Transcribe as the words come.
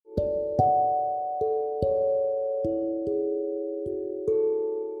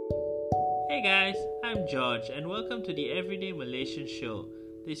guys, I'm George and welcome to the Everyday Malaysian Show.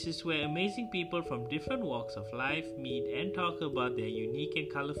 This is where amazing people from different walks of life meet and talk about their unique and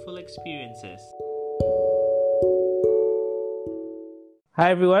colorful experiences. Hi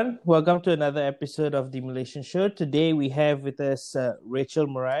everyone, welcome to another episode of the Malaysian Show. Today we have with us Rachel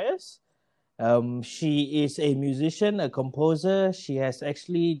Marias. She is a musician, a composer. She has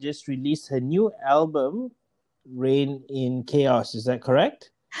actually just released her new album, Reign in Chaos. Is that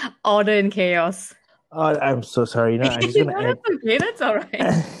correct? Order in chaos. Oh, I'm so sorry. No, I'm just gonna add. That's okay. That's all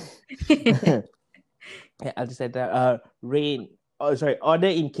right. Yeah, I'll just add that. Rain. Oh, sorry. Order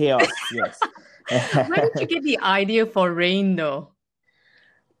in chaos. Yes. Where did you get the idea for rain, though?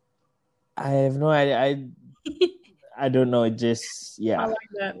 I have no idea. I don't know. It just I yeah. like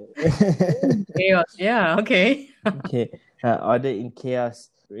that. Chaos. Yeah. Okay. Okay. Order in chaos.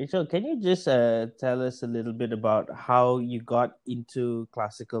 Rachel, can you just tell us a little bit about how you got into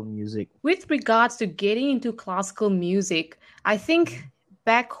classical music? With regards to getting into classical music, I think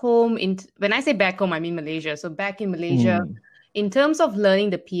back home when I say back home, I mean Malaysia. So back in Malaysia, in terms of learning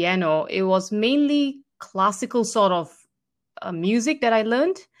the piano, it was mainly classical sort of music that I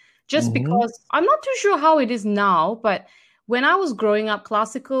learned. Just because I'm not too sure how it is now, but when I was growing up,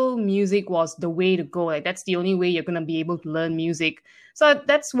 classical music was the way to go. Like that's the only way you're gonna be able to learn music. So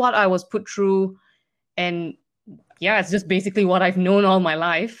that's what I was put through, and yeah, it's just basically what I've known all my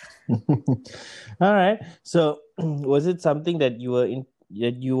life. All right. So, was it something that you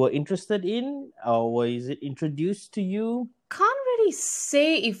were interested in, or was it introduced to you? Can't really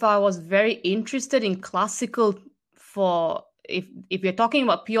say if I was very interested in classical for if you're talking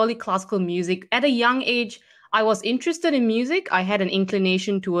about purely classical music. At a young age, I was interested in music. I had an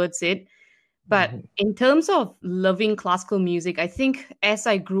inclination towards it. But in terms of loving classical music, I think as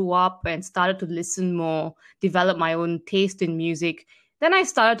I grew up and started to listen more, develop my own taste in music, then I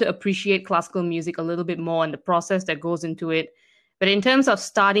started to appreciate classical music a little bit more and the process that goes into it. But in terms of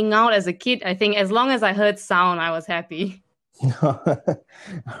starting out as a kid, I think as long as I heard sound, I was happy. All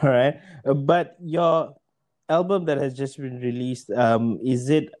right. But your album that has just been released,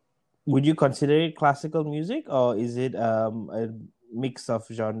 would you consider it classical music, or is it a mix of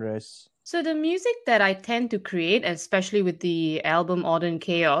genres? So the music that I tend to create, especially with the album Order in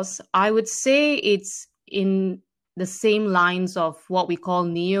Chaos, I would say it's in the same lines of what we call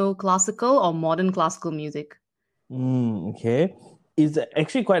neo-classical or modern classical music. Okay. It's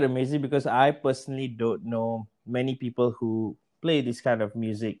actually quite amazing because I personally don't know many people who play this kind of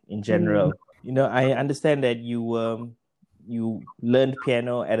music in general. I understand that you learned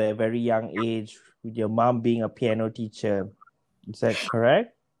piano at a very young age with your mom being a piano teacher. Is that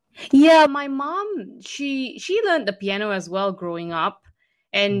correct? Yeah, my mom, she learned the piano as well growing up,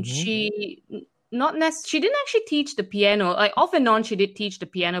 and she didn't actually teach the piano. Like off and on she did teach the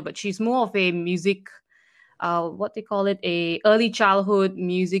piano, but she's more of a music what they call it, a early childhood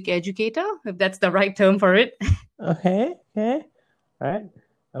music educator, if that's the right term for it. Okay. All right.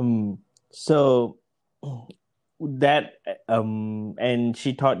 So that and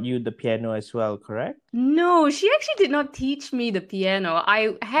she taught you the piano as well, correct? No, she actually did not teach me the piano.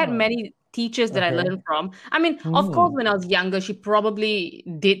 I had many teachers that I Okay. learned from. I mean, of course, when I was younger, she probably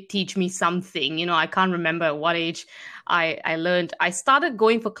did teach me something. I can't remember at what age I learned. I started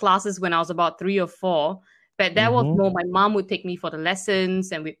going for classes when I was about 3 or 4, but that was more my mom would take me for the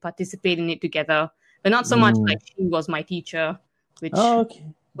lessons and we'd participate in it together. But not so much like she was my teacher, which Okay.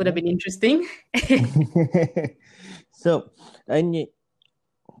 would have been interesting. So, and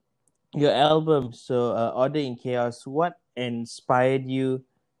your album, Order in Chaos, what inspired you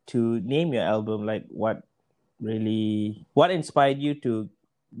to name your album? Like, what inspired you to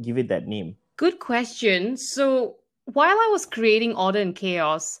give it that name? Good question. So while I was creating Order and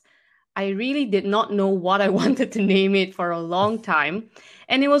Chaos, I really did not know what I wanted to name it for a long time.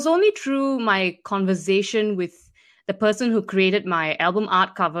 And it was only through my conversation with the person who created my album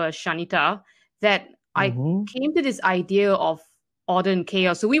art cover, Shanita, that I came to this idea of Order and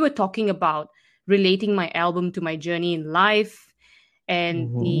Chaos. So we were talking about relating my album to my journey in life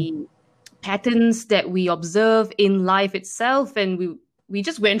and the patterns that we observe in life itself. And we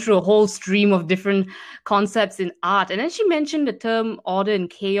just went through a whole stream of different concepts in art. And then she mentioned the term order and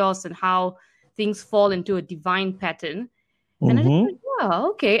chaos and how things fall into a divine pattern. And I just thought, yeah,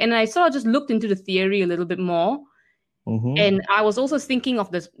 okay. And I sort of just looked into the theory a little bit more. And I was also thinking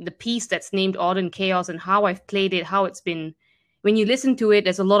of the piece that's named Order and Chaos and how I've played it, how it's been, when you listen to it,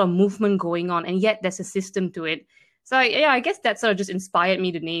 there's a lot of movement going on, and yet there's a system to it. So I guess that sort of just inspired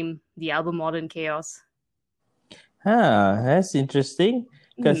me to name the album Order and Chaos. That's interesting.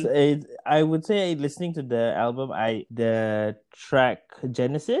 Because I would say listening to the album, the track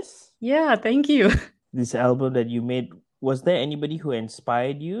Genesis, Yeah, thank you. this album that you made, was there anybody who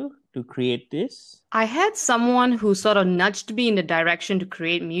inspired you to create this? I had someone who sort of nudged me in the direction to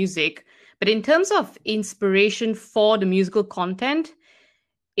create music, but in terms of inspiration for the musical content,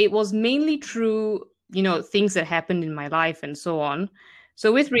 it was mainly through, things that happened in my life and so on.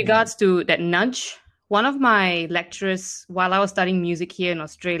 So with regards to that nudge, one of my lecturers, while I was studying music here in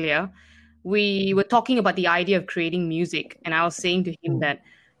Australia, we were talking about the idea of creating music. And I was saying to him that,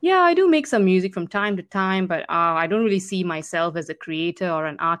 yeah, I do make some music from time to time, but I don't really see myself as a creator or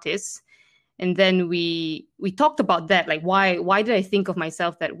an artist. And then we talked about that, like why did I think of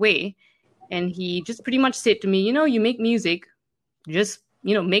myself that way? And he just pretty much said to me, you make music, just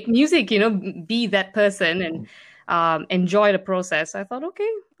make music, be that person and enjoy the process. I thought, okay,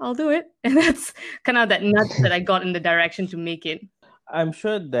 I'll do it. And that's kind of that nudge that I got in the direction to make it. I'm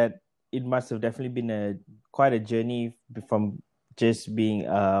sure that it must have definitely been quite a journey from just being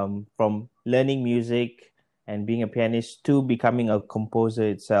from learning music and being a pianist to becoming a composer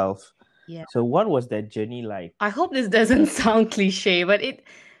itself. Yeah. So what was that journey like? I hope this doesn't sound cliche, but it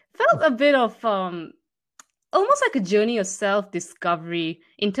felt a bit of almost like a journey of self-discovery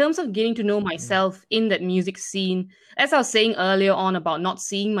in terms of getting to know myself in that music scene. As I was saying earlier on about not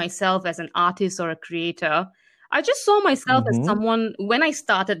seeing myself as an artist or a creator, I just saw myself as someone, when I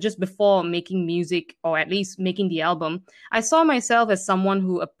started just before making music, or at least making the album, I saw myself as someone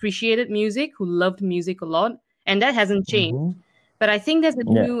who appreciated music, who loved music a lot, and that hasn't changed. But I think there's a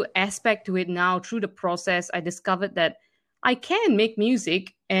new aspect to it now. Through the process, I discovered that I can make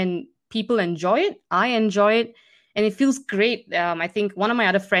music and people enjoy it. I enjoy it. And it feels great. I think one of my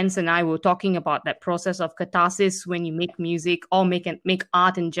other friends and I were talking about that process of catharsis when you make music or make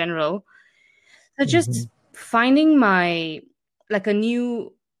art in general. So just finding a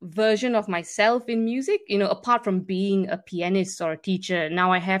new version of myself in music, apart from being a pianist or a teacher,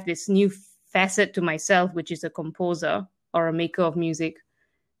 now I have this new facet to myself, which is a composer or a maker of music.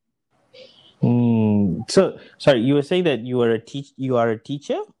 So, sorry, you were saying that you are a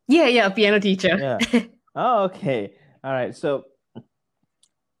teacher? Yeah, a piano teacher. Yeah. Oh, okay. All right. So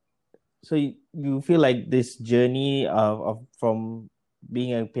you feel like this journey of from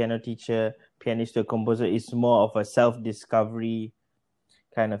being a pianist to a composer is more of a self-discovery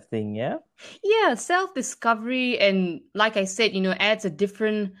kind of thing, yeah? Yeah, self-discovery, and like I said, adds a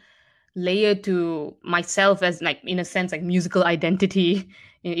different layer to myself as, like, in a sense, like musical identity,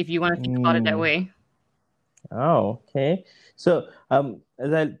 if you want to think about it that way. Oh, okay. So,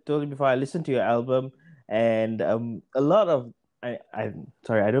 as I told you before, I listened to your album, and a lot of I'm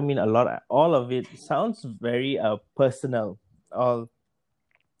sorry, I don't mean a lot. All of it sounds very personal.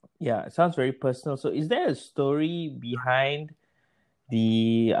 It sounds very personal. So, is there a story behind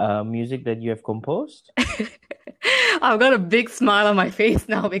the music that you have composed? I've got a big smile on my face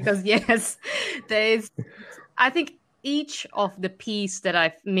now because yes, I think each of the piece that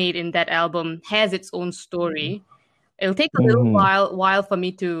I've made in that album has its own story. It'll take a little while for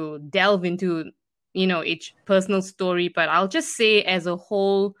me to delve into, each personal story, but I'll just say as a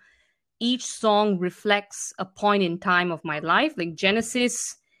whole, each song reflects a point in time of my life. Like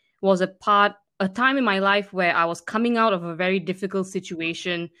Genesis was a time in my life where I was coming out of a very difficult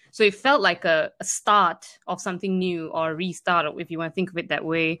situation. So it felt like a start of something new, or a restart, if you want to think of it that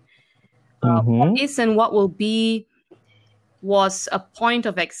way. What is and what will be was a point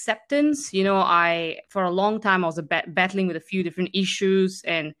of acceptance. For a long time, I was battling with a few different issues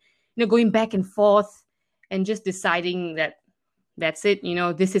and, going back and forth and just deciding that that's it.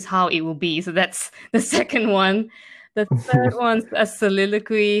 This is how it will be. So that's the second one. The third one's a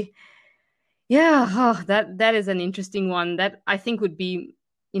soliloquy. Yeah, that is an interesting one that I think would be,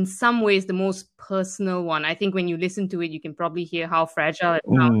 in some ways, the most personal one. I think when you listen to it, you can probably hear how fragile it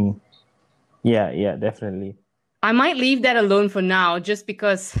sounds. Yeah, definitely. I might leave that alone for now, just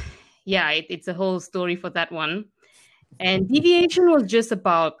because, it's a whole story for that one. And Deviation was just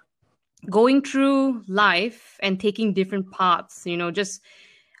about going through life and taking different paths.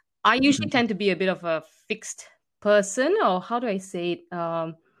 I usually tend to be a bit of a fixed person, or how do I say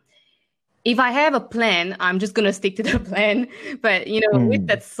it? If I have a plan, I'm just going to stick to the plan. But, with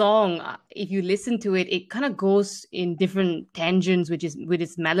that song, if you listen to it, it kind of goes in different tangents, with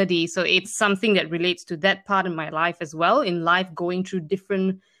its melody. So it's something that relates to that part in my life as well, in life going through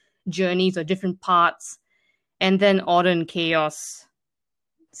different journeys or different parts. And then Order and Chaos,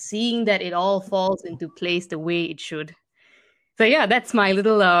 seeing that it all falls into place the way it should. So yeah, that's my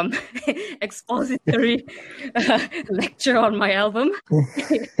little expository lecture on my album.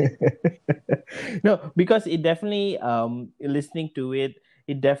 No, because it definitely, listening to it,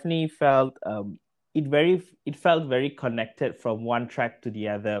 it definitely felt it felt very connected from one track to the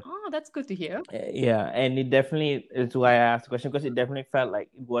other. Oh, that's good to hear. Yeah, and it definitely is why I asked the question, because it definitely felt like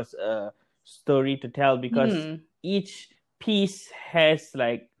it was a story to tell, because Hmm. each piece has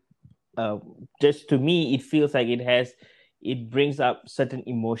like uh, just to me it feels like it brings up certain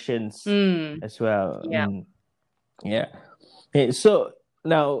emotions Hmm. as well. Yeah. Yeah. Okay, so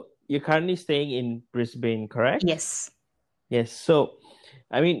now you're currently staying in Brisbane, correct? Yes. Yes. So,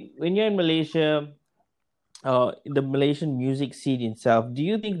 I mean, when you're in Malaysia, the Malaysian music scene itself, do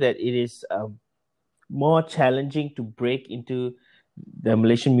you think that it is more challenging to break into the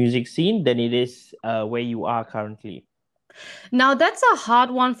Malaysian music scene than it is where you are currently? Now, that's a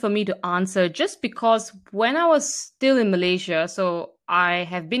hard one for me to answer just because when I was still in Malaysia, so I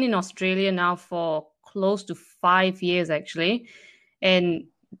have been in Australia now for close to 5 years actually. And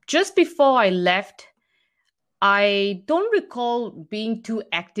just before I left, I don't recall being too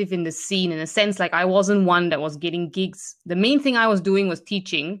active in the scene in a sense like I wasn't one that was getting gigs. The main thing I was doing was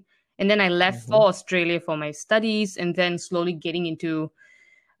teaching. And then I left Mm-hmm. for Australia for my studies and then slowly getting into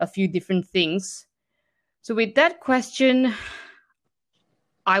a few different things. So with that question,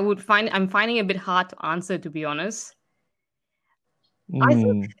 I'm finding it a bit hard to answer, to be honest. I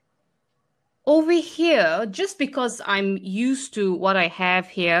think Mm. over here, just because I'm used to what I have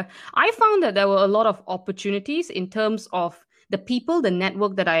here, I found that there were a lot of opportunities in terms of the people, the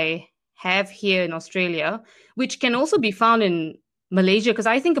network that I have here in Australia, which can also be found in Malaysia. Because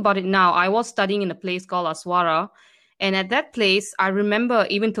I think about it now, I was studying in a place called Aswara. And at that place, I remember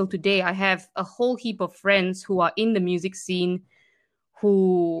even till today, I have a whole heap of friends who are in the music scene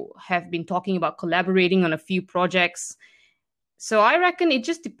who have been talking about collaborating on a few projects. So I reckon it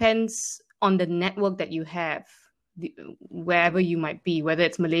just depends on the network that you have, wherever you might be, whether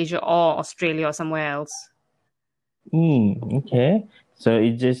it's Malaysia or Australia or somewhere else. Okay. So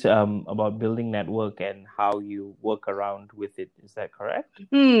it's just about building network and how you work around with it. Is that correct?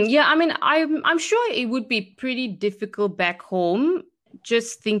 Yeah, I mean, I'm sure it would be pretty difficult back home.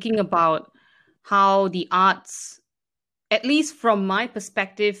 Just thinking about how the arts, at least from my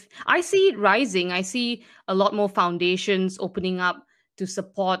perspective, I see it rising. I see a lot more foundations opening up to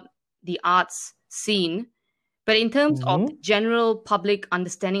support the arts scene. But in terms of the Mm-hmm. general public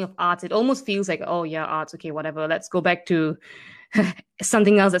understanding of arts, it almost feels like, oh yeah, arts, okay, whatever. Let's go back to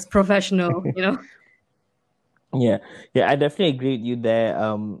something else that's professional, you know? Yeah, yeah, I definitely agree with you there.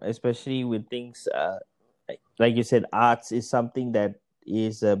 Especially with things like you said, arts is something that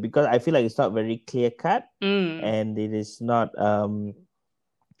is because I feel like it's not very clear cut, Mm, and it is not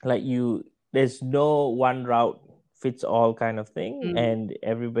like you. There's no one route fits all kind of thing, mm. and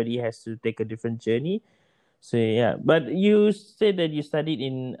everybody has to take a different journey. So yeah, but you said that you studied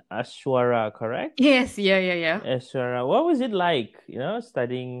in Ashwara, correct? Yes, yeah, yeah, yeah. Ashwara, what was it like?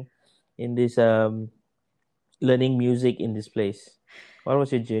 Studying in this learning music in this place. What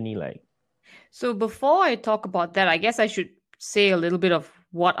was your journey like? So before I talk about that, I guess I should say a little bit of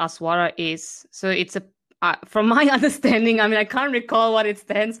what Aswara is. So it's from my understanding, I mean, I can't recall what it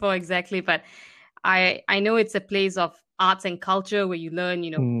stands for exactly, but I know it's a place of arts and culture where you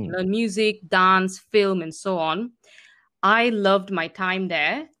Hmm. learn music, dance, film, and so on. I loved my time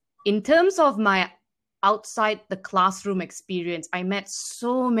there. In terms of my outside the classroom experience, I met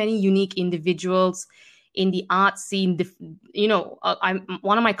so many unique individuals in the art scene. I'm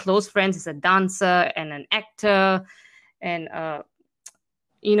one of my close friends is a dancer and an actor and a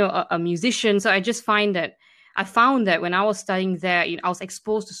musician. So I found that when I was studying there, I was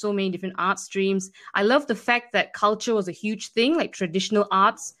exposed to so many different art streams. I love the fact that culture was a huge thing, like traditional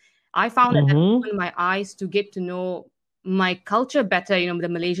arts. I found that Mm-hmm. opened my eyes to get to know my culture better, the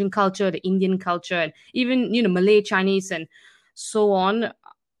Malaysian culture, the Indian culture, and even, Malay, Chinese, and so on.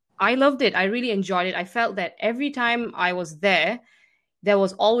 I loved it. I really enjoyed it. I felt that every time I was there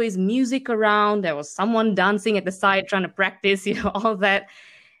was always music around. There was someone dancing at the side trying to practice, all that.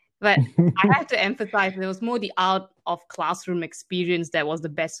 But I have to emphasize there was more the out of classroom experience that was the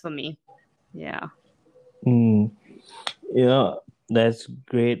best for me. Yeah. Mm. Yeah, that's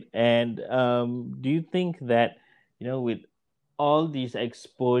great. And do you think that, with all these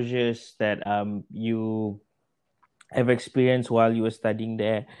exposures that you have experienced while you were studying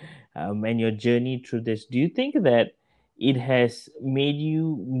there, and your journey through this, do you think that it has made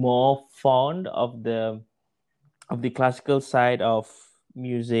you more fond of the classical side of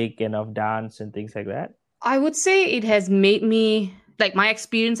music and of dance and things like that? I would say it has made me, like my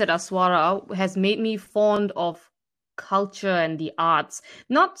experience at Aswara has made me fond of culture and the arts.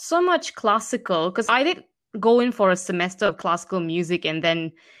 Not so much classical, because I did go in for a semester of classical music and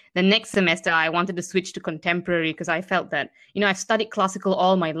then the next semester I wanted to switch to contemporary because I felt that, I've studied classical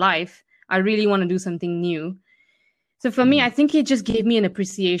all my life. I really want to do something new. So for me, I think it just gave me an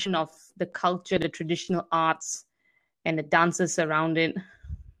appreciation of the culture, the traditional arts, and the dances around it.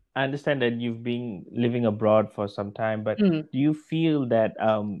 I understand that you've been living abroad for some time, but Mm. do you feel that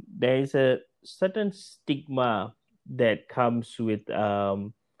there is a certain stigma that comes with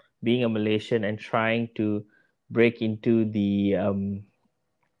being a Malaysian and trying to break into the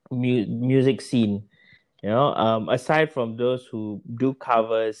music scene? Aside from those who do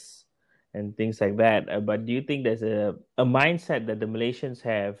covers and things like that, but do you think there's a mindset that the Malaysians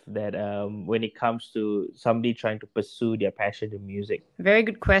have that when it comes to somebody trying to pursue their passion in music? Very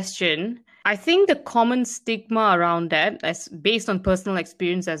good question. I think the common stigma around that, as based on personal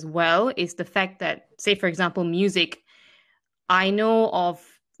experience as well, is the fact that, say, for example, music. I know of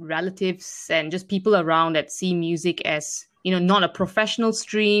relatives and just people around that see music as, not a professional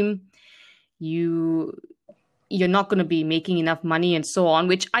stream. You're not going to be making enough money and so on,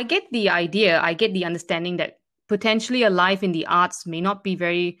 which I get the idea. I get the understanding that potentially a life in the arts may not be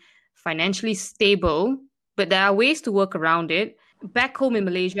very financially stable, but there are ways to work around it. Back home in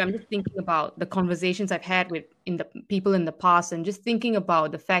Malaysia, I'm just thinking about the conversations I've had with the people in the past, and just thinking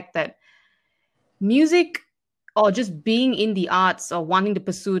about the fact that music or just being in the arts or wanting to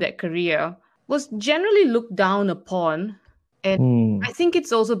pursue that career was generally looked down upon. And I think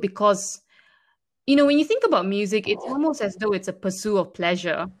it's also because, when you think about music, it's almost as though it's a pursuit of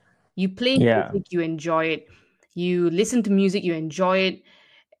pleasure. You play music, you enjoy it. You listen to music, you enjoy it.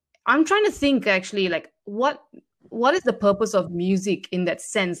 I'm trying to think actually, like, what is the purpose of music in that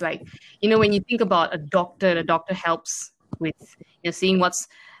sense? Like, when you think about a doctor, the doctor helps with seeing what's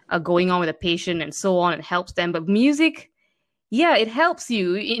going on with a patient and so on, and helps them. But music, yeah, it helps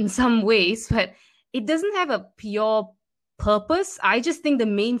you in some ways, but it doesn't have a pure purpose. I just think the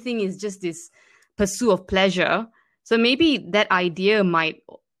main thing is just this pursuit of pleasure. So maybe that idea might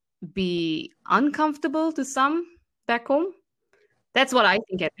be uncomfortable to some back home. That's what I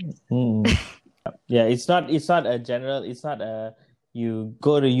think at least. Yeah, it's not a general, it's not a you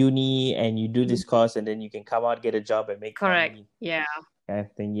go to uni and you do this course and then you can come out, get a job and make Correct. money. Yeah. I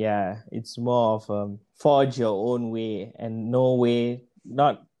think, it's more of forge your own way, and no way,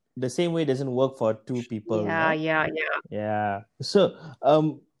 not the same way doesn't work for two people. Yeah. So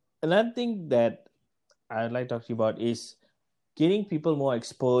another thing that I'd like to talk to you about is getting people more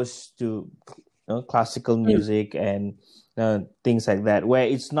exposed to classical music and things like that, where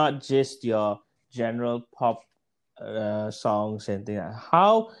it's not just your general pop songs and things.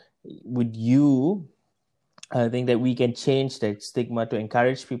 How would you think that we can change that stigma to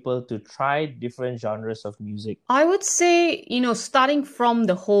encourage people to try different genres of music? I would say, starting from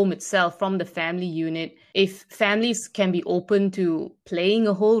the home itself, from the family unit, if families can be open to playing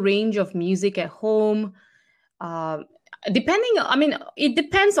a whole range of music at home, it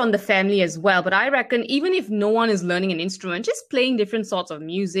depends on the family as well. But I reckon even if no one is learning an instrument, just playing different sorts of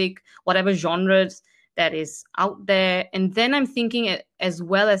music, whatever genres that is out there. And then I'm thinking as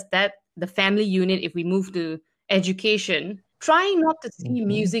well as that, the family unit, if we move to education, trying not to see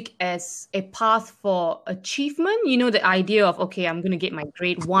music as a path for achievement. The idea of, okay, I'm going to get my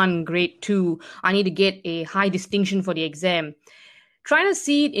grade 1, grade 2. I need to get a high distinction for the exam. Trying to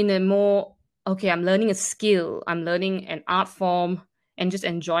see it in a more, okay, I'm learning a skill, I'm learning an art form, and just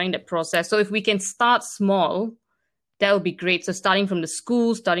enjoying the process. So if we can start small, that would be great. So starting from the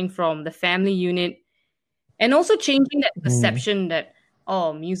school, starting from the family unit, and also changing that perception that,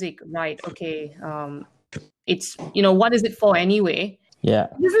 oh, music, right, okay, it's, what is it for anyway? Yeah.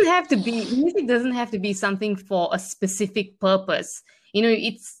 Music doesn't have to be something for a specific purpose.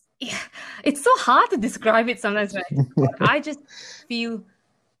 It's so hard to describe it sometimes. I just feel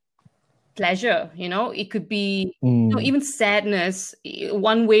pleasure, it could be even sadness,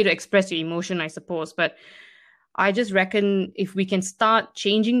 one way to express your emotion, I suppose. But I just reckon if we can start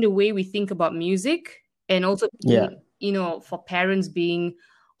changing the way we think about music, and also for parents being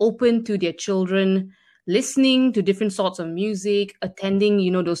open to their children listening to different sorts of music,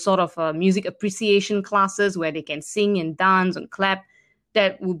 attending those sort of music appreciation classes where they can sing and dance and clap,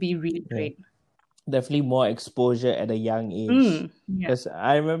 that would be really great. Definitely more exposure at a young age. Because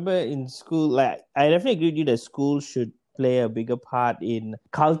I remember in school, like, I definitely agree with you that school should play a bigger part in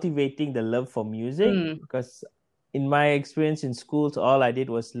cultivating the love for music. Because in my experience in schools, all I did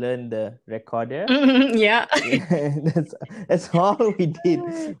was learn the recorder. That's all we did.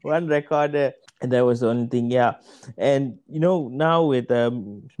 One recorder, and that was the only thing. And now with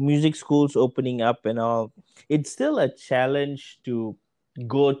music schools opening up and all, it's still a challenge to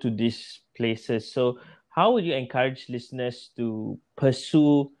go to these places. So how would you encourage listeners to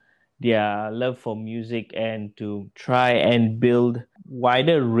pursue their love for music and to try and build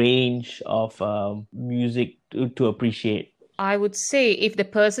wider range of music to appreciate? I would say if the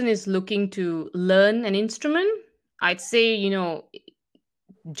person is looking to learn an instrument, I'd say,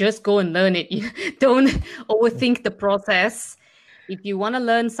 just go and learn it. Don't overthink the process. If you want to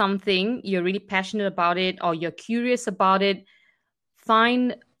learn something, you're really passionate about it, or you're curious about it,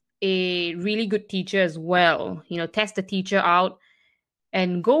 find a really good teacher as well. Test the teacher out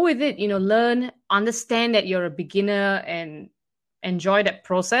and go with it. Learn, understand that you're a beginner and enjoy that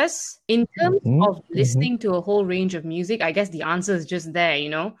process. In terms of listening to a whole range of music, I guess the answer is just there.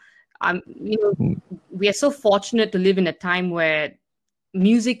 We are so fortunate to live in a time where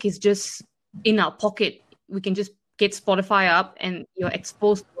music is just in our pocket. We can just get Spotify up and you're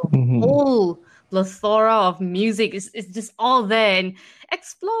exposed to a whole plethora of music. It's just all there, and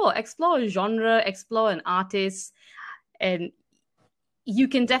explore a genre, explore an artist, and you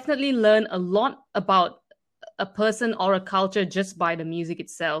can definitely learn a lot about a person or a culture just by the music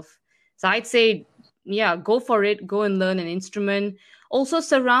itself. So I'd say, yeah, go for it. Go and learn an instrument. Also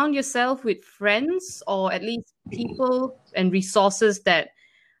surround yourself with friends, or at least people and resources that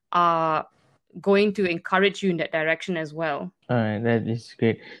are going to encourage you in that direction as well. All right, that is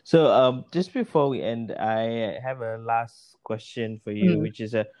great. So, just before we end, I have a last question for you, which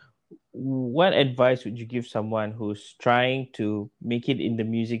is what advice would you give someone who's trying to make it in the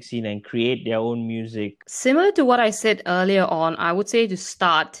music scene and create their own music? Similar to what I said earlier on, I would say to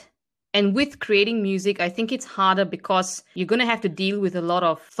start. And with creating music, I think it's harder because you're going to have to deal with a lot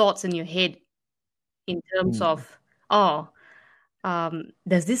of thoughts in your head in terms of,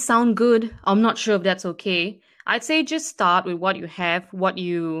 does this sound good? I'm not sure if that's okay. I'd say just start with what you have, what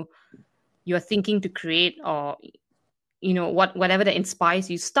you're thinking to create, or whatever that inspires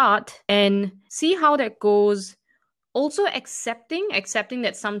you. Start and see how that goes. Also accepting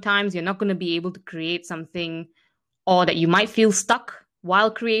that sometimes you're not going to be able to create something, or that you might feel stuck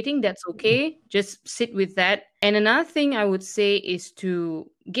while creating. That's okay. Just sit with that. And another thing I would say is to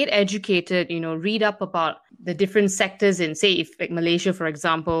get educated, read up about the different sectors in, say, if like Malaysia, for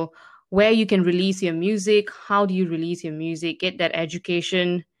example, where you can release your music, how do you release your music, get that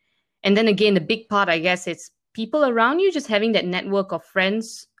education. And then again, the big part, I guess, it's people around you, just having that network of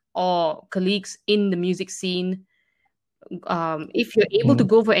friends or colleagues in the music scene. If you're able to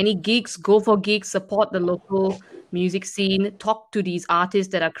go for any gigs, go for gigs, support the local music scene, talk to these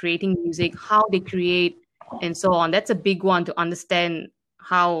artists that are creating music, how they create, and so on. That's a big one to understand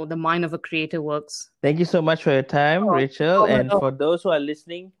how the mind of a creator works. Thank you so much for your time, Rachel. And for those who are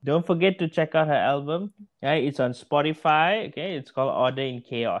listening, don't forget to check out her album. Yeah, it's on Spotify. Okay, it's called Order in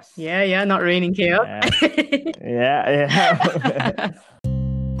Chaos. Yeah, not Raining Chaos. Yeah.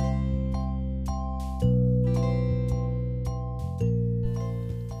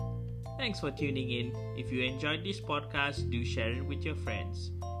 Thanks for tuning in. If you enjoyed this podcast, do share it with your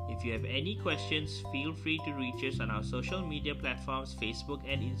friends. If you have any questions, feel free to reach us on our social media platforms, Facebook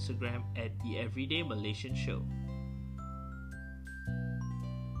and Instagram at The Everyday Malaysian Show.